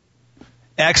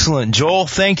 Excellent. Joel,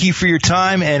 thank you for your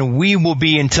time, and we will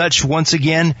be in touch once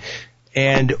again.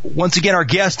 And once again, our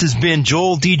guest has been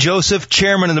Joel D. Joseph,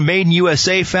 chairman of the Made in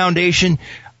USA Foundation.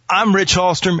 I'm Rich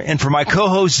Hallstrom, and for my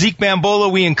co-host Zeke Bambola,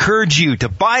 we encourage you to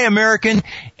buy American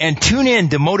and tune in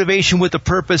to Motivation with a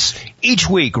Purpose each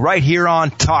week right here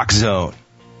on Talk Zone.